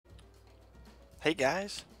Hey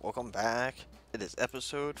guys, welcome back. It is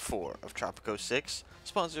episode 4 of Tropico 6,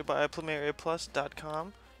 sponsored by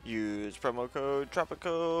PlumeriaPlus.com. Use promo code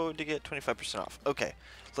Tropico to get 25% off. Okay,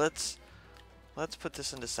 let's put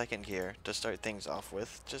this into second gear to start things off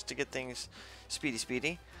with, just to get things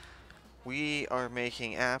speedy. We are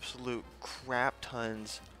making absolute crap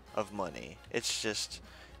tons of money. It's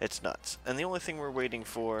nuts. And the only thing we're waiting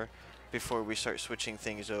for before we start switching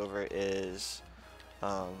things over is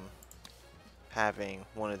having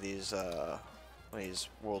one of these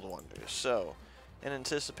world wonders. So, in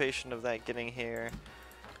anticipation of that getting here,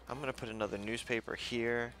 I'm gonna put another newspaper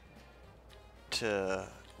here to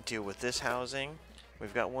deal with this housing.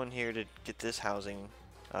 We've got one here to get this housing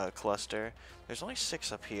cluster. There's only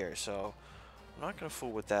 6 up here, so I'm not gonna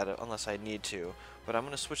fool with that unless I need to. But I'm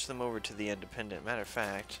gonna switch them over to the independent. Matter of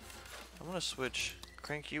fact, I'm gonna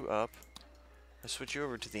crank you up. I switch you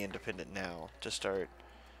over to the independent now to start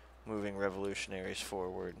moving revolutionaries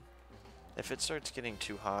forward. If it starts getting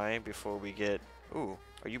too high before we get... Ooh,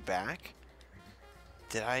 are you back?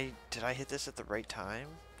 Did I hit this at the right time?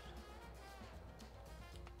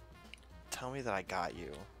 Tell me that I got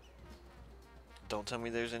you. Don't tell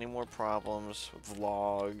me there's any more problems with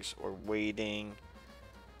logs or waiting.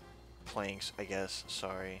 Planks, I guess.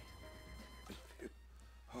 Sorry.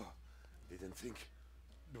 Oh, didn't think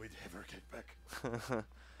we'd ever get back to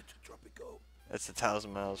Tropico. That's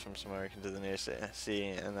 1,000 miles from Samarkand to the nearest sea,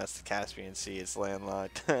 and that's the Caspian Sea. It's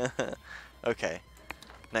landlocked. Okay.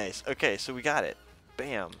 Nice. Okay, so we got it.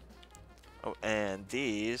 Bam. Oh, and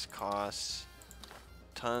these cost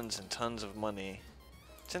tons and tons of money.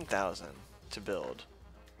 10,000 to build.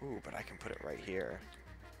 Ooh, but I can put it right here.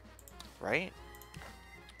 Right?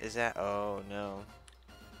 Is that... Oh, no.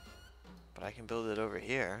 But I can build it over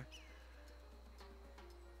here.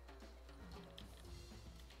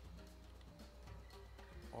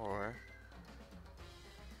 Or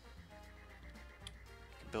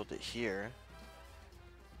build it here.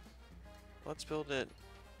 Let's build it.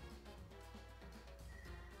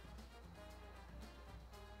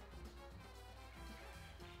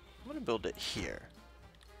 I'm gonna build it here.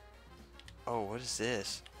 Oh, what is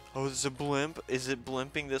this? Oh, this is a blimp. Is it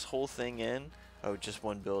blimping this whole thing in? Oh, just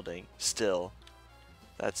one building. Still.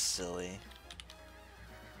 That's silly.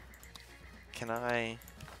 Can I...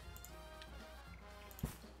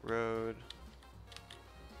 road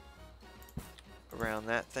around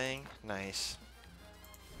that thing? Nice.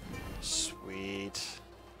 Sweet.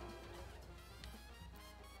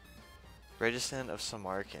 Registrant of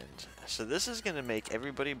Samarkand. So this is going to make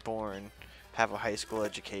everybody born have a high school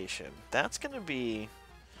education. That's going to be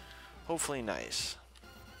hopefully nice.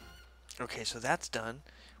 Okay, so that's done.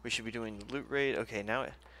 We should be doing the loot raid. Okay, now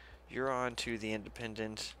you're on to the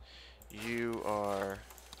independent. You are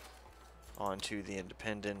onto the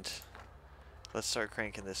independent. Let's start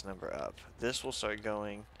cranking this number up. This will start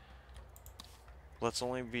going. Let's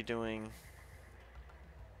only be doing...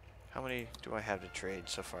 How many do I have to trade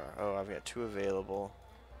so far? Oh, I've got 2 available.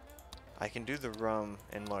 I can do the rum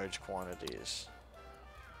in large quantities.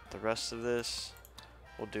 The rest of this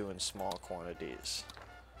we'll do in small quantities.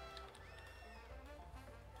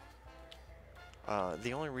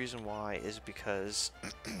 The only reason why is because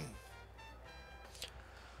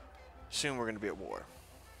soon we're going to be at war.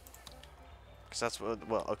 Because that's what,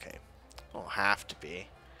 well, okay. Don't have to be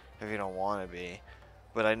if you don't want to be.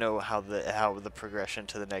 But I know how the progression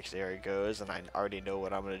to the next area goes, and I already know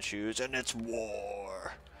what I'm going to choose, and it's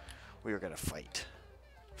war. We are going to fight.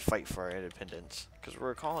 Fight for our independence. Because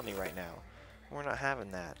we're a colony right now. We're not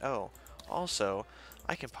having that. Oh, also,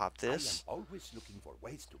 I can pop this. I am always looking for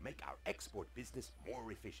ways to make our export business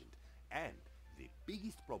more efficient. And the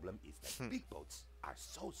biggest problem is that big boats are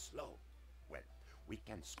so slow. Well, we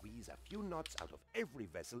can squeeze a few knots out of every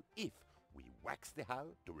vessel if we wax the hull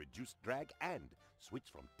to reduce drag and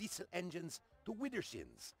switch from diesel engines to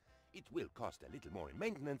widdershins. It will cost a little more in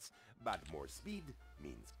maintenance, but more speed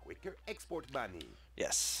means quicker export money.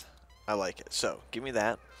 Yes, I like it. So, give me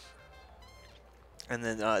that. And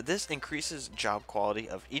then this increases job quality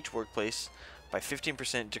of each workplace by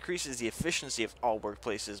 15%, decreases the efficiency of all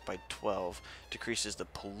workplaces by 12, decreases the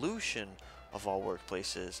pollution of all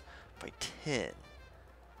workplaces by 10.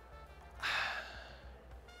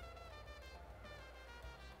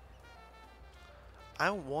 I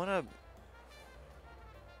want to...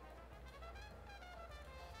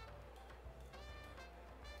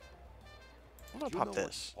 I'm going to pop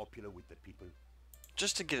this. Popular with the people?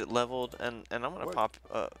 Just to get it leveled, and I'm going to pop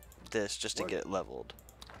this just to get it leveled.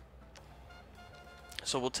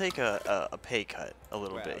 So we'll take a pay cut a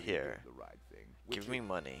little bit here. Give me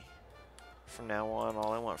money. From now on,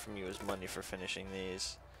 all I want from you is money for finishing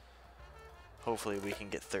these. Hopefully we can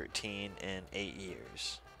get 13 in 8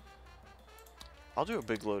 years. I'll do a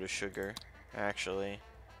big load of sugar, actually.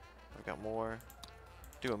 I've got more.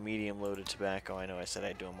 Do a medium load of tobacco. I know I said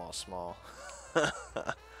I'd do them all small.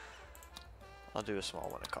 I'll do a small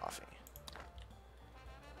one of coffee.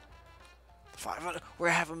 500. We're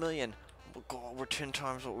 500,000. Oh God, we're 10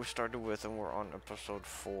 times what we started with, and we're on episode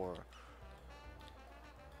 4.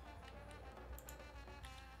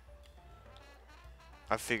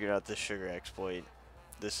 I figured out this sugar exploit.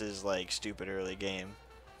 This is like stupid early game.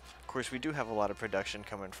 Of course, we do have a lot of production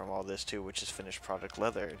coming from all this too, which is finished product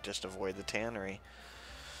leather. Just avoid the tannery.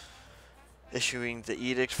 Issuing the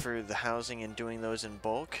edict for the housing and doing those in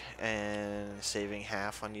bulk and saving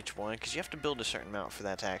half on each one, because you have to build a certain amount for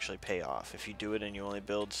that to actually pay off. If you do it and you only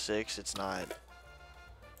build 6, it's not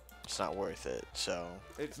worth it. So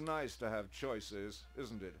It's nice to have choices,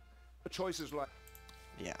 isn't it? Choices like...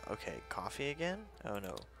 yeah, okay, coffee again? Oh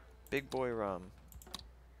no. Big boy rum.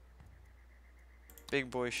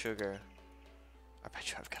 Big boy sugar. I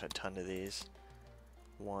bet you I've got a ton of these.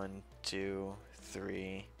 1, 2,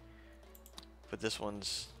 3. But this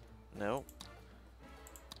one's... nope.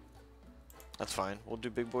 That's fine. We'll do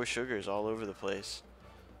big boy sugars all over the place.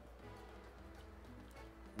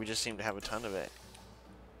 We just seem to have a ton of it.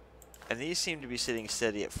 And these seem to be sitting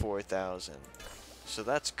steady at 4,000. So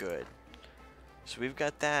that's good. So we've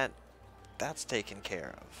got that. That's taken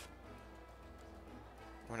care of.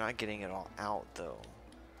 We're not getting it all out, though.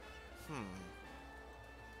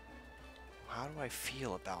 How do I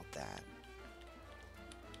feel about that?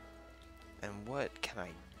 And what can I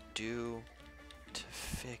do to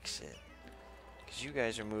fix it? Because you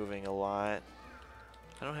guys are moving a lot.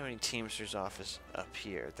 I don't have any Teamsters office up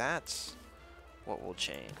here. That's what will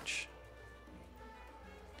change.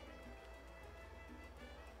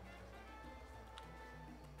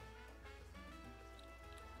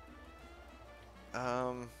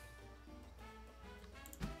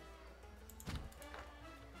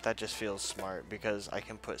 That just feels smart because I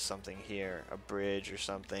can put something here, a bridge or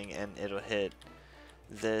something, and it'll hit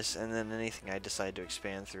this, and then anything I decide to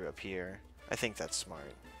expand through up here. I think that's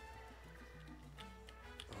smart.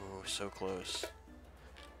 Oh, so close.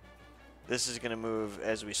 This is going to move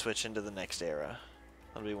as we switch into the next era.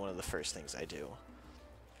 That'll be one of the first things I do.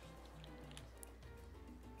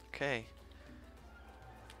 Okay.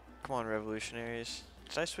 Come on, revolutionaries.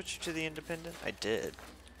 Did I switch to the independent? I did.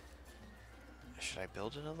 Should I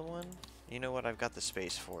build another one? You know what? I've got the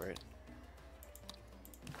space for it.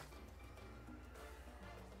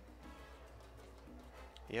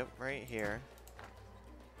 Yep, right here.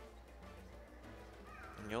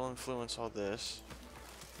 And you'll influence all this.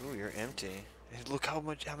 Ooh, you're empty. Look how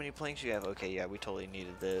many planks you have. Okay, yeah, we totally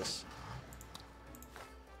needed this.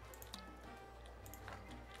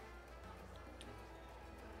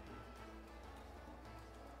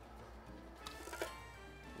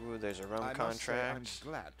 Ooh, there's a rum contract. I'm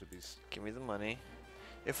glad to be... Give me the money.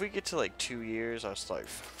 If we get to like 2 years, I'll start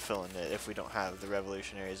filling it if we don't have the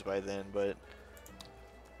revolutionaries by then, but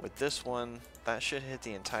with this one, that should hit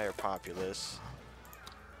the entire populace.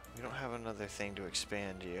 We don't have another thing to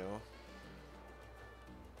expand you.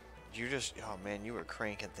 You just, oh man, you were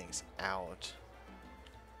cranking things out.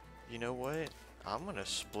 You know what? I'm gonna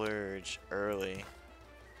splurge early.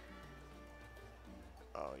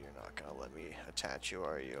 Oh, you're not gonna let me attach you,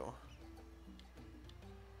 are you?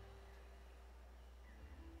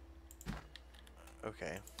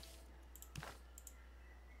 Okay.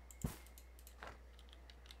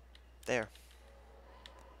 There.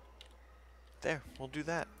 There, we'll do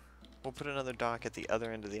that. We'll put another dock at the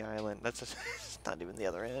other end of the island. That's just, it's not even the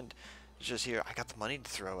other end. It's just here. I got the money to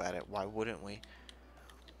throw at it. Why wouldn't we?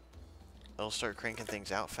 It'll start cranking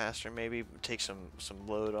things out faster, maybe. Take some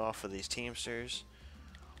load off of these Teamsters.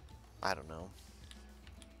 I don't know.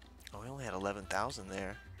 Oh, we only had 11,000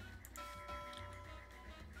 there.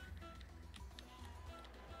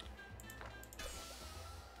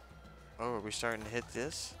 Oh, are we starting to hit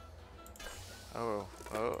this? Oh,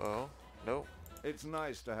 nope. It's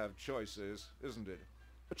nice to have choices, isn't it?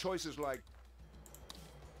 Choices like...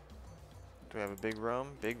 Do we have a big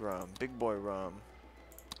rum? Big rum. Big boy rum.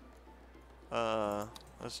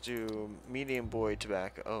 Let's do medium boy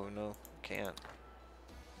tobacco. Oh, no. Can't.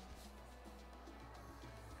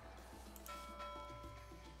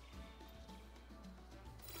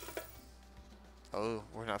 Oh,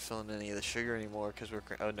 we're not filling any of the sugar anymore because we're...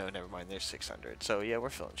 Oh, no, never mind. There's 600. So, yeah, we're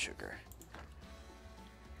filling sugar.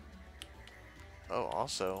 Oh,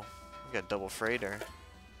 also, we got double freighter.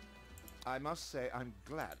 I must say, I'm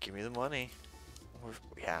glad. Give me the money.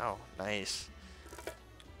 Yeah, nice.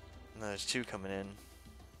 And there's 2 coming in.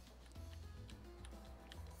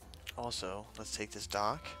 Also, let's take this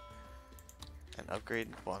dock and upgrade,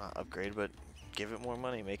 well, not upgrade, but give it more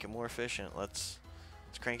money, make it more efficient. Let's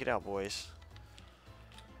crank it out, boys.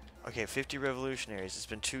 Okay, 50 revolutionaries. It's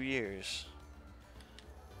been 2 years.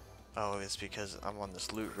 Oh, it's because I'm on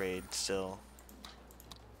this loot raid still.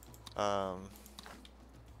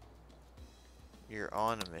 You're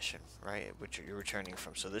on a mission, right? Which you're returning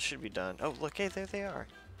from. So this should be done. Oh, look, hey, there they are.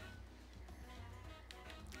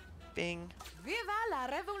 Bing. Viva la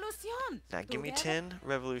revolución! Now, give me 10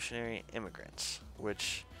 revolutionary immigrants,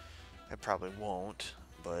 which I probably won't,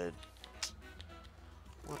 but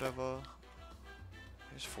whatever.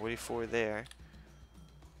 There's 44 there.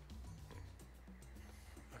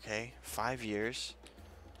 Okay, 5 years.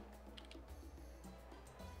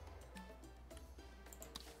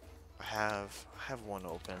 I have one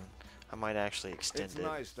open. I might actually extend It's it.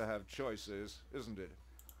 nice to have choices, isn't it?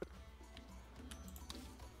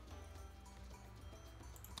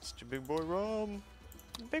 It's the big boy rum.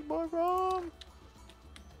 Big boy rum.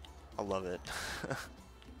 I love it.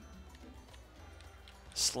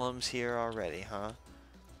 Slums here already, huh?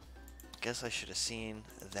 Guess I should have seen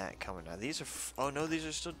that coming. Now these are oh no, these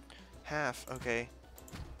are still half. Okay.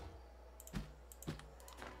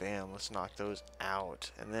 Bam, let's knock those out.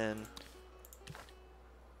 And then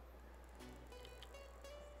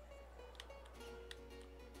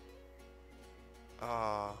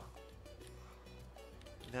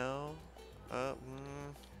no.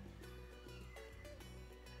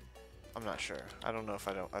 I'm not sure. I don't know if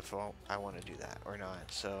I want to do that or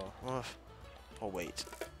not. So, we'll wait.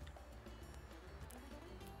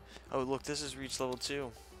 Oh, look, this is reach level 2.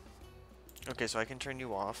 Okay, so I can turn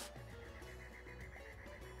you off.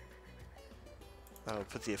 That'll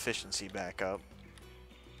put the efficiency back up.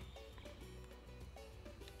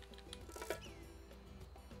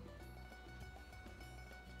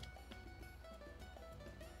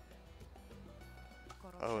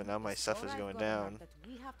 Oh, and now my stuff is going down.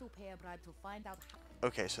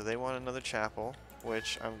 Okay, so they want another chapel,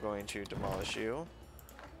 which I'm going to demolish you.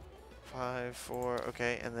 5, 4,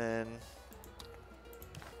 okay, and then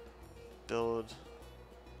build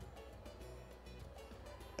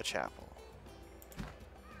a chapel.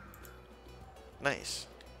 Nice.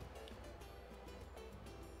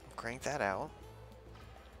 Crank that out.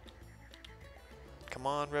 Come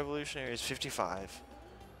on, revolutionaries, 55.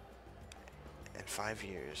 And 5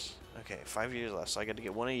 years. Okay, 5 years left, so I got to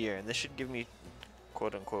get 1 a year, and this should give me,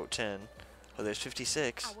 quote unquote, 10. Oh, there's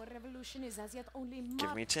 56. Our revolution is as yet only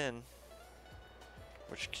Give me 10.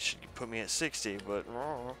 Which should put me at 60, but...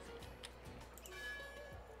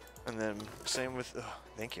 And then, same with... Oh,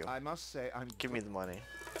 thank you. I must say, Give me the money.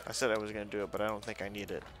 I said I was going to do it, but I don't think I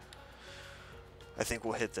need it. I think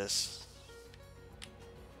we'll hit this.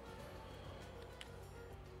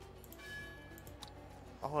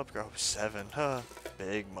 I'll upgrade 7. Huh.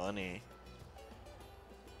 Big money.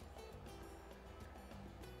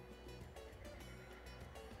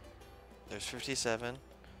 There's 57.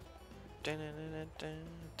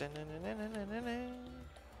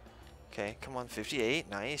 Okay, come on, 58.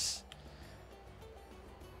 Nice.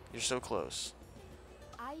 You're so close.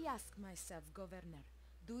 I ask myself, Governor,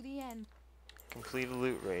 do the end. Complete a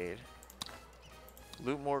loot raid.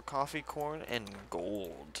 Loot more coffee, corn, and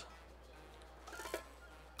gold.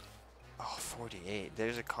 Oh, 48.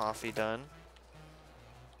 There's a coffee done.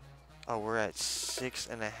 Oh, we're at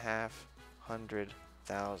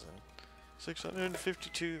 6,500,000.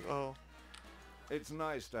 652. Oh. it's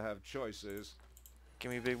nice to have choices.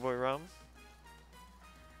 Give me big boy rum.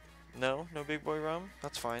 No, no big boy rum.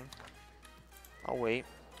 That's fine. I'll wait.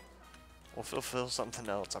 We'll fulfill something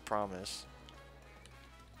else, I promise.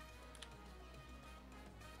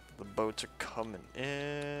 The boats are coming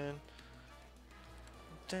in.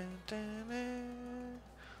 Dun, dun, dun.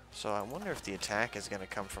 So I wonder if the attack is going to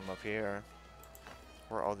come from up here,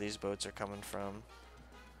 where all these boats are coming from.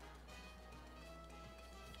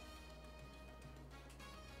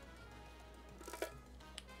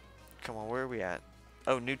 Come on, where are we at?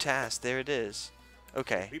 Oh, new task. There it is.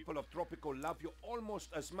 Okay. People of Tropico love you almost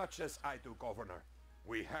as much as I do, Governor.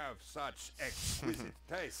 We have such exquisite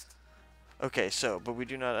taste. Okay, so, but we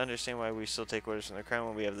do not understand why we still take orders from the crown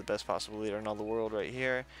when we have the best possible leader in all the world right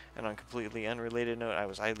here. And on a completely unrelated note, I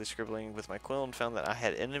was idly scribbling with my quill and found that I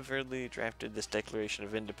had inadvertently drafted this Declaration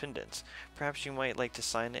of Independence. Perhaps you might like to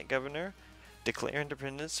sign it, Governor? Declare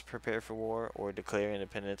independence, prepare for war, or declare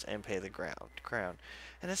independence and pay the crown.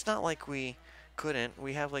 And it's not like we couldn't.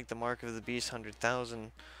 We have like the mark of the beast,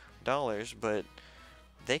 $100,000, but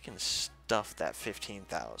they can stuff that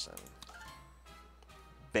 15,000.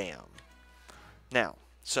 Bam. Now,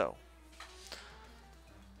 so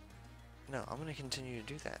No, I'm gonna continue to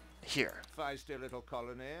do that. Here. Feisty little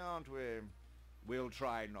colony, aren't we? We'll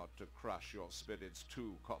try not to crush your spirits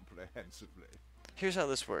too comprehensively. Here's how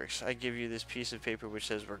this works. I give you this piece of paper which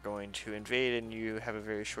says we're going to invade, and you have a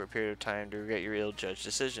very short period of time to regret your ill-judged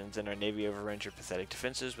decisions, and our navy overruns your pathetic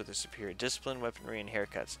defenses with a superior discipline, weaponry, and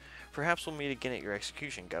haircuts. Perhaps we'll meet again at your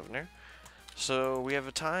execution, Governor. So we have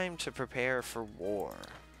a time to prepare for war.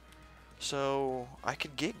 So I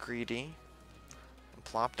could get greedy and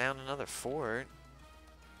plop down another fort,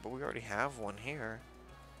 but we already have one here.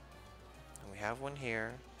 And we have one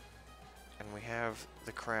here. And we have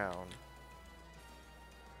the crown.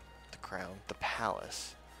 The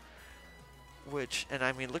palace. Which, and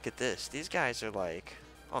I mean, look at this. These guys are like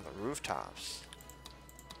on the rooftops.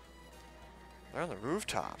 They're on the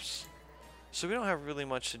rooftops. So we don't have really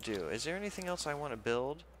much to do. Is there anything else I want to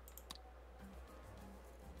build?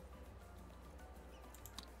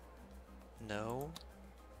 No.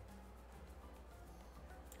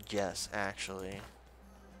 Yes, actually.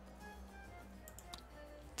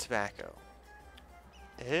 Tobacco.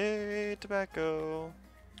 Hey, tobacco.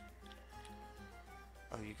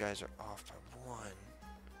 Oh, you guys are off by 1.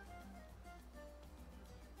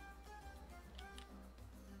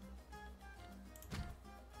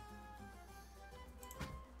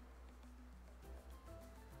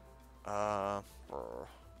 Brr.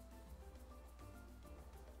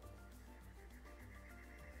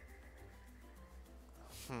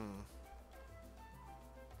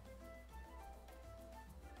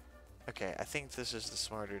 Okay, I think this is the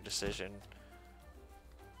smarter decision.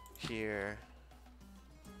 Here.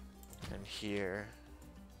 And here.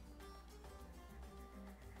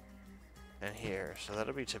 And here. So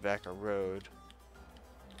that'll be Tobacco Road.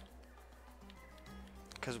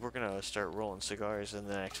 Because we're going to start rolling cigars in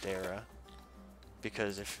the next era.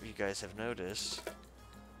 Because if you guys have noticed...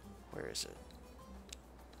 Where is it?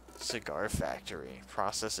 Cigar factory.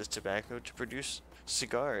 Processes tobacco to produce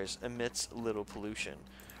cigars. Emits little pollution.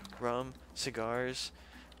 Rum, cigars...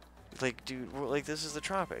 Like, dude, like, this is the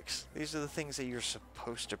tropics. These are the things that you're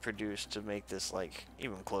supposed to produce to make this, like,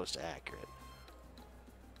 even close to accurate.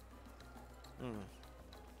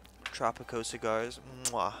 Tropico cigars,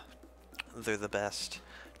 mwah. They're the best.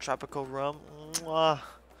 Tropical rum, mwah.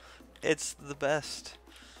 It's the best.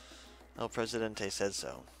 El Presidente said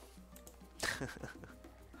so.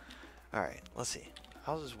 Alright, let's see.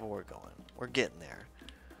 How's this war going? We're getting there.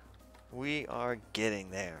 We are getting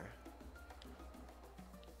there.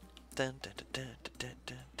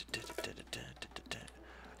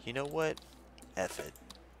 You know what? F it.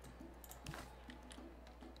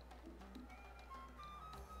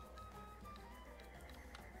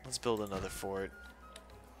 Let's build another fort.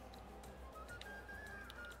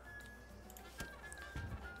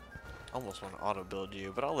 Almost want to auto build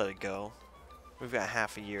you, but I'll let it go. We've got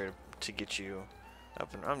half a year to get you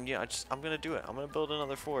up and I'm gonna do it. I'm gonna build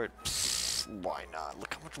another fort. Psst, why not?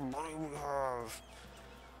 Look how much money we have.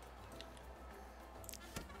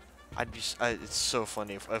 It's so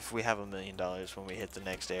funny if we have $1 million when we hit the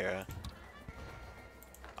next era.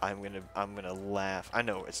 I'm gonna laugh. I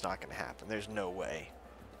know it's not gonna happen. There's no way.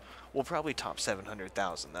 We'll probably top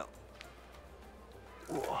 700,000 though.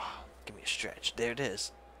 Ooh, give me a stretch. There it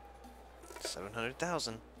is.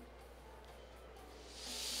 700,000.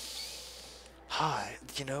 Hi,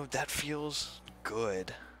 you know, that feels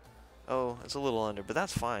good. Oh, it's a little under, but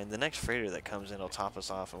that's fine. The next freighter that comes in will top us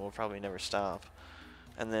off, and we'll probably never stop.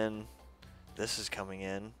 And then this is coming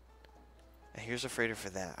in. And here's a freighter for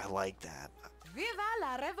that. I like that. Viva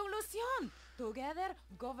la revolución! Together,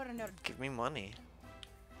 Governor. Give me money.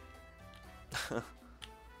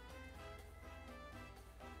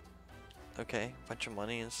 Okay, bunch of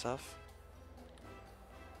money and stuff.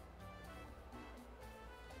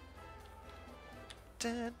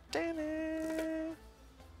 There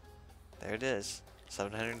it is.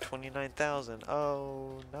 729,000.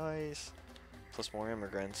 Oh, nice. Plus more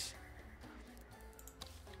immigrants.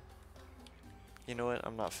 You know what?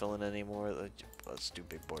 I'm not filling anymore. Let's do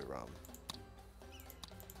big boy rum.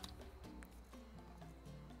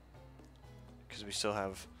 Because we still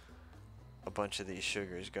have a bunch of these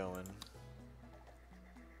sugars going.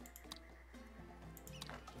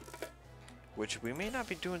 Which we may not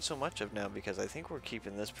be doing so much of now because I think we're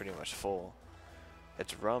keeping this pretty much full.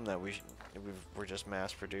 It's rum that we're just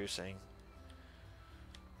mass producing.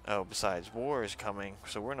 Oh, besides, war is coming,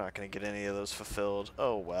 so we're not going to get any of those fulfilled.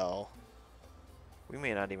 Oh, well. We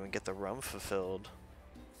may not even get the rum fulfilled.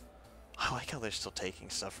 I like how they're still taking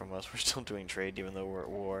stuff from us. We're still doing trade even though we're at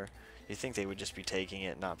war. You'd think they would just be taking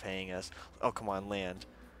it, not paying us. Oh, come on, land.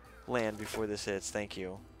 Land before this hits. Thank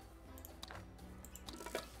you.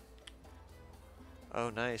 Oh,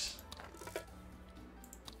 nice.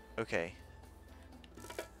 Okay.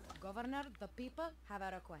 Governor, the people have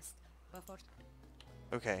a request. Before...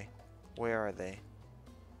 Okay. Where are they?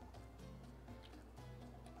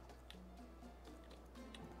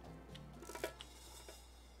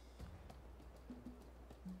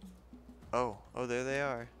 Oh, there they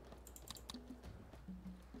are.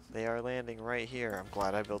 They are landing right here. I'm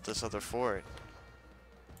glad I built this other fort.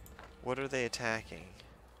 What are they attacking?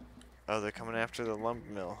 Oh, they're coming after the lumber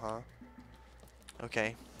mill, huh?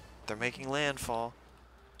 Okay. They're making landfall.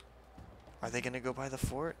 Are they gonna go by the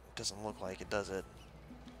fort? Doesn't look like it, does it?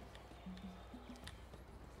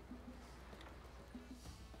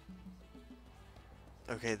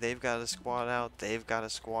 Okay, they've got a squad out. They've got a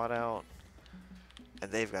squad out.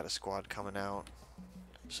 And they've got a squad coming out.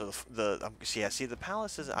 So see, the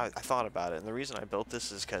palace is. I thought about it, and the reason I built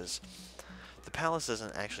this is because the palace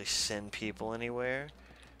doesn't actually send people anywhere,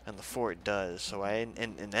 and the fort does. So I,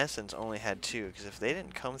 in essence, only had two. Because if they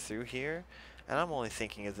didn't come through here, and I'm only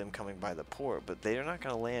thinking of them coming by the port, but they're not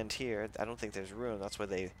going to land here. I don't think there's room. That's why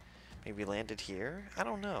they maybe landed here. I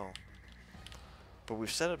don't know. But we've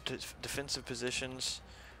set up defensive positions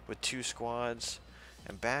with two squads,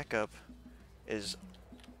 and backup is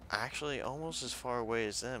actually almost as far away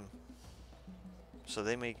as them. So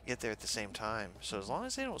they may get there at the same time. So as long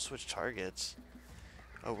as they don't switch targets.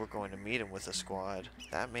 Oh, we're going to meet them with a squad.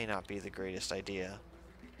 That may not be the greatest idea.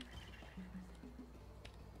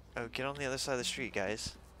 Oh, get on the other side of the street,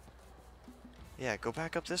 guys. Yeah, go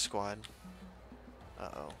back up this squad.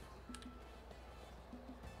 Uh-oh.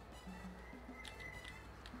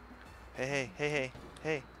 Hey,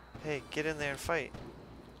 get in there and fight.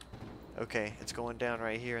 Okay, it's going down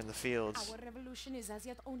right here in the fields. Our revolution is as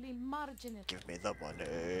yet only marginal. Give me the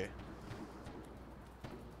money.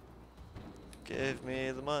 Give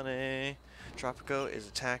me the money. Tropico is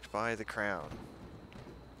attacked by the crown.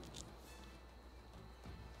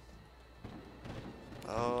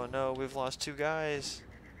 Oh no, we've lost two guys.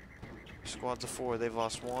 Squads of four, they've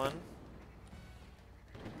lost one.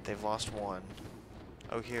 They've lost one.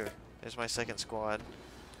 Oh, here. There's my second squad.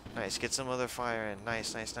 Nice, get some other fire in.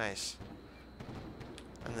 Nice.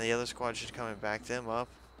 And the other squad should come and back them up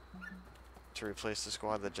to replace the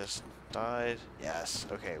squad that just died. Yes,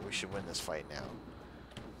 okay, we should win this fight now.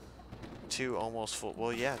 Two almost full,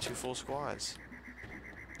 well yeah, two full squads.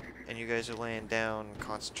 And you guys are laying down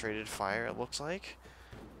concentrated fire, it looks like.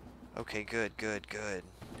 Okay, good.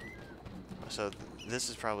 So this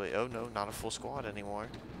is probably, oh no, not a full squad anymore.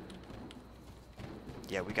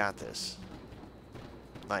 Yeah, we got this.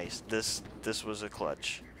 Nice, this was a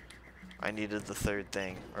clutch. I needed the third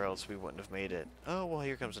thing, or else we wouldn't have made it. Oh, well,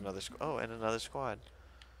 here comes another squad. Oh, and another squad.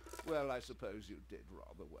 Well, I suppose you did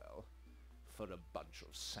rather well. For a bunch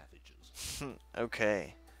of savages.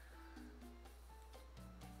 Okay.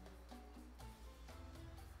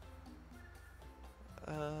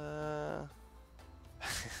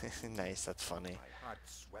 Nice, that's funny. My heart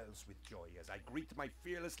swells with joy as I greet my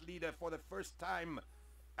fearless leader for the first time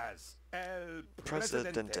as El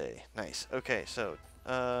Presidente. Nice. Okay, so,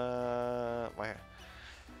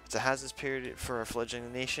 it's a hazardous period for a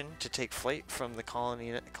fledgling nation to take flight from the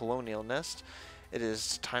colonial nest. It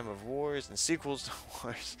is time of wars and sequels to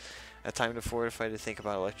wars. A time to fortify, to think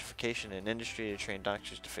about electrification in industry, to train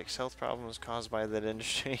doctors to fix health problems caused by that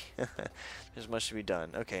industry. There's much to be done.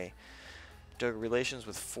 Okay. Dug relations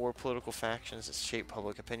with four political factions that shape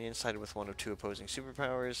public opinion, sided with one of two opposing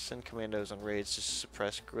superpowers, send commandos on raids to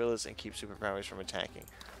suppress guerrillas and keep superpowers from attacking.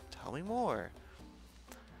 Tell me more.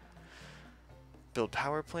 Build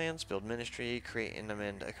power plants, build ministry, create and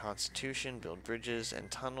amend a constitution, build bridges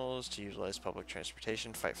and tunnels to utilize public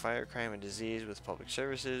transportation, fight fire, crime, and disease with public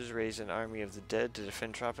services, raise an army of the dead to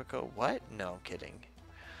defend Tropico. What? No, kidding.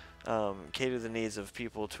 Cater the needs of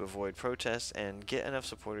people to avoid protests, and get enough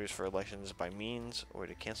supporters for elections by means or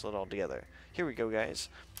to cancel it altogether. Here we go, guys.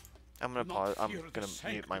 I'm gonna pause. I'm gonna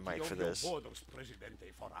mute my mic for this. Borders,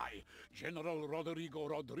 Presidente, for I, General Rodrigo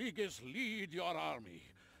Rodriguez, lead your army.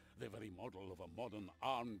 The very model of a modern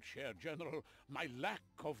armchair general, my lack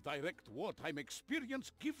of direct wartime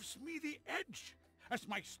experience gives me the edge, as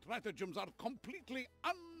my stratagems are completely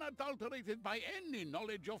unadulterated by any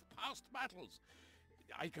knowledge of past battles.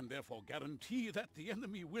 I can therefore guarantee that the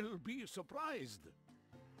enemy will be surprised.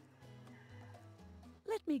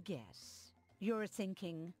 Let me guess. You're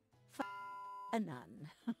thinking, a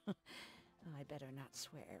nun. I better not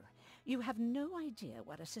swear. You have no idea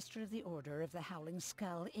what a Sister of the Order of the Howling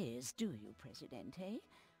Skull is, do you, Presidente?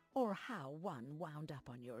 Or how one wound up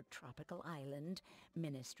on your tropical island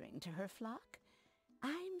ministering to her flock?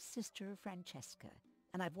 I'm Sister Francesca,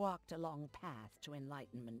 and I've walked a long path to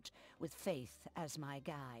enlightenment with faith as my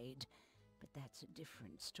guide. but that's a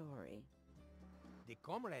different story. The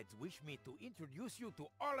comrades wish me to introduce you to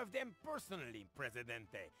all of them personally,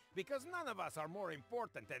 Presidente, because none of us are more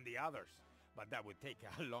important than the others. But that would take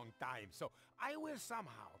a long time, so I will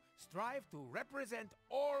somehow strive to represent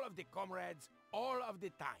all of the comrades all of the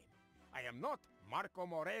time. I am not Marco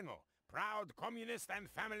Moreno, proud communist and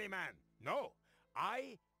family man. No,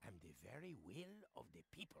 I am the very will of the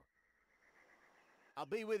people. I'll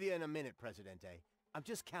be with you in a minute, Presidente. I'm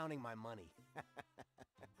just counting my money.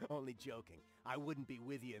 Only joking. I wouldn't be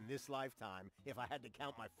with you in this lifetime if I had to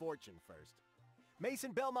count my fortune first.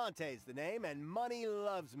 Mason Belmonte's the name, and money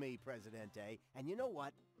loves me, Presidente. And you know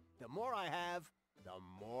what? The more I have, the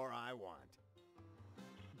more I want.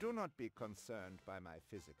 Do not be concerned by my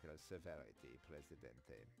physical severity,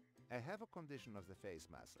 Presidente. I have a condition of the face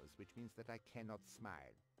muscles, which means that I cannot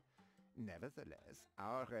smile. Nevertheless,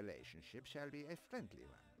 our relationship shall be a friendly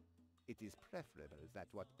one. It is preferable that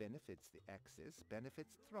what benefits the Axis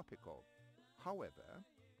benefits Tropico. However,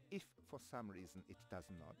 if for some reason it does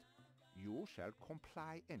not, you shall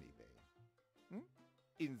comply anyway.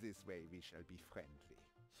 In this way we shall be friendly,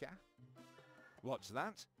 yeah? What's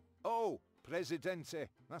that? Oh, Presidente!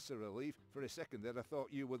 That's a relief. For a second there I thought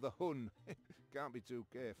you were the Hun. Can't be too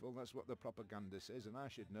careful, that's what the propaganda says, and I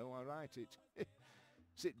should know, I write it.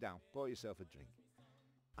 Sit down, pour yourself a drink.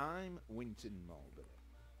 I'm Winton Mulberry.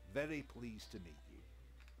 Very pleased to meet you.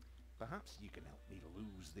 Perhaps you can help me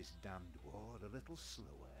lose this damned war a little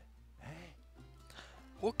slower, eh?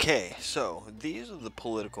 Okay, so these are the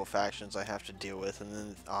political factions I have to deal with, and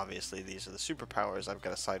then obviously these are the superpowers I've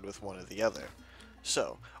got to side with one or the other.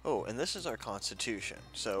 So, oh, and this is our constitution.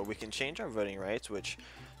 So we can change our voting rights, which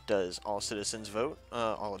does all citizens vote.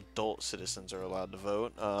 All adult citizens are allowed to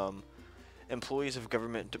vote. Employees of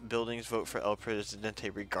government buildings vote for El Presidente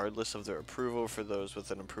regardless of their approval. For those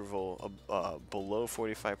with an approval below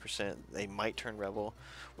 45%, they might turn rebel,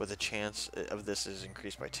 with a chance of this is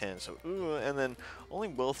increased by 10. So, and then only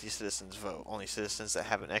wealthy citizens vote. Only citizens that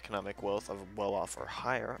have an economic wealth of well-off or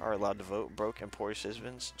higher are allowed to vote. Broke and poor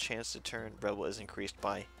citizens' chance to turn rebel is increased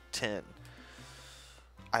by 10.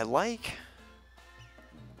 I like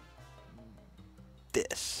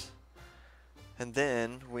this. And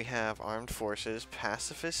then we have armed forces.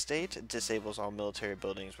 Pacifist state disables all military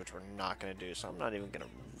buildings, which we're not going to do, so I'm not even going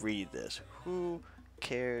to read this. Who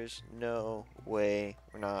cares? No way.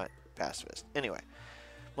 We're not pacifist. Anyway,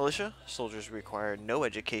 militia. Soldiers require no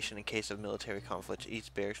education in case of military conflict.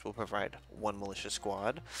 Each barracks will provide one militia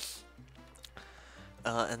squad.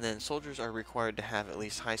 And then soldiers are required to have at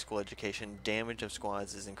least high school education. Damage of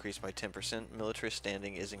squads is increased by 10%. Military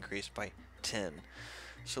standing is increased by 10.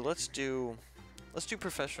 So let's do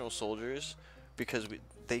professional soldiers, because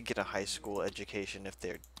they get a high school education if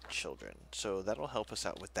they're children. So that'll help us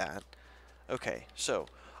out with that. Okay, so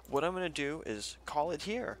what I'm going to do is call it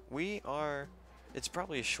here. It's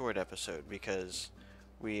probably a short episode because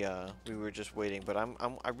we were just waiting, but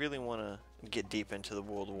I really want to get deep into the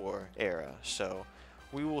World War era. So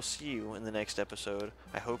we will see you in the next episode.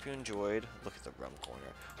 I hope you enjoyed. Look at the rum corner.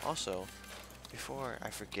 Also, before I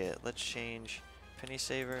forget, let's change Penny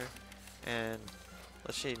Saver, and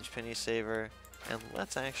let's change Penny Saver, and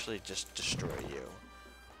let's actually just destroy you.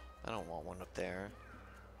 I don't want one up there.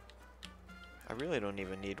 I really don't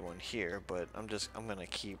even need one here, but I'm gonna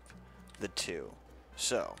keep the two.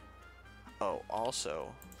 So, oh,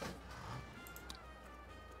 also,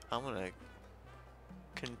 I'm gonna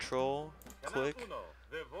control click.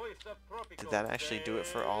 Did that actually do it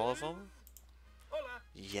for all of them?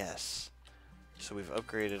 Yes. So we've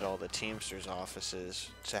upgraded all the Teamsters offices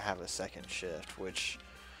to have a second shift, which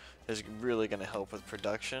is really going to help with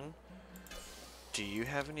production. Do you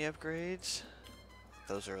have any upgrades?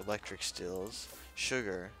 Those are electric stills.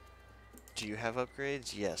 Sugar, do you have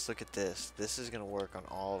upgrades? Yes, look at this. This is going to work on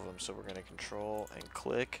all of them, so we're going to control and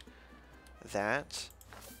click that.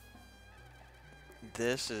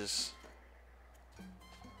 This is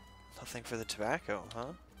nothing for the tobacco,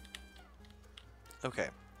 huh? Okay,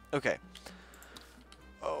 okay.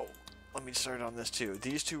 Oh, let me start on this too.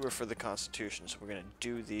 These two were for the Constitution, so we're going to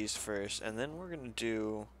do these first, and then we're going to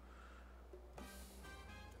do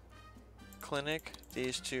clinic,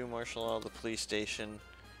 these two, martial law, the police station,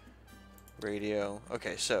 radio.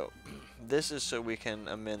 Okay, so this is so we can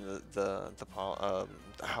amend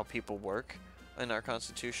how people work in our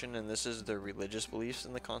Constitution, and this is their religious beliefs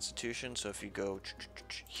in the Constitution. So if you go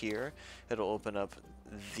here, it'll open up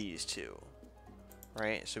these two,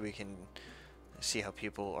 right? So we can see how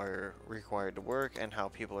people are required to work and how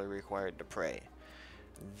people are required to pray.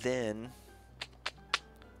 Then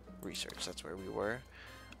research, that's where we were.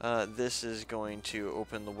 This is going to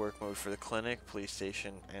open the work mode for the clinic, police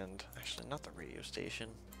station, and actually not the radio station,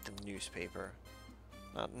 the newspaper.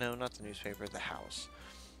 No, not the newspaper, the house.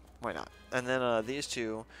 Why not? And then these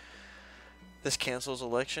two, this cancels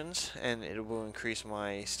elections, and it will increase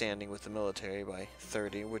my standing with the military by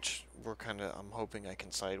 30, which I'm hoping I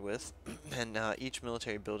can side with. And each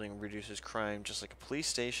military building reduces crime, just like a police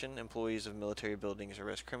station. Employees of military buildings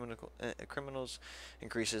arrest criminals,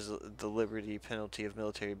 increases the liberty penalty of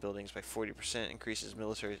military buildings by 40%, increases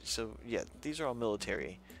military. So yeah, these are all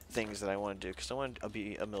military things that I want to do, because I want to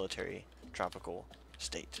be a military tropical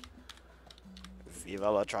state.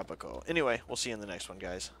 Viva la Tropico. Anyway, we'll see you in the next one,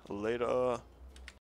 guys. Later.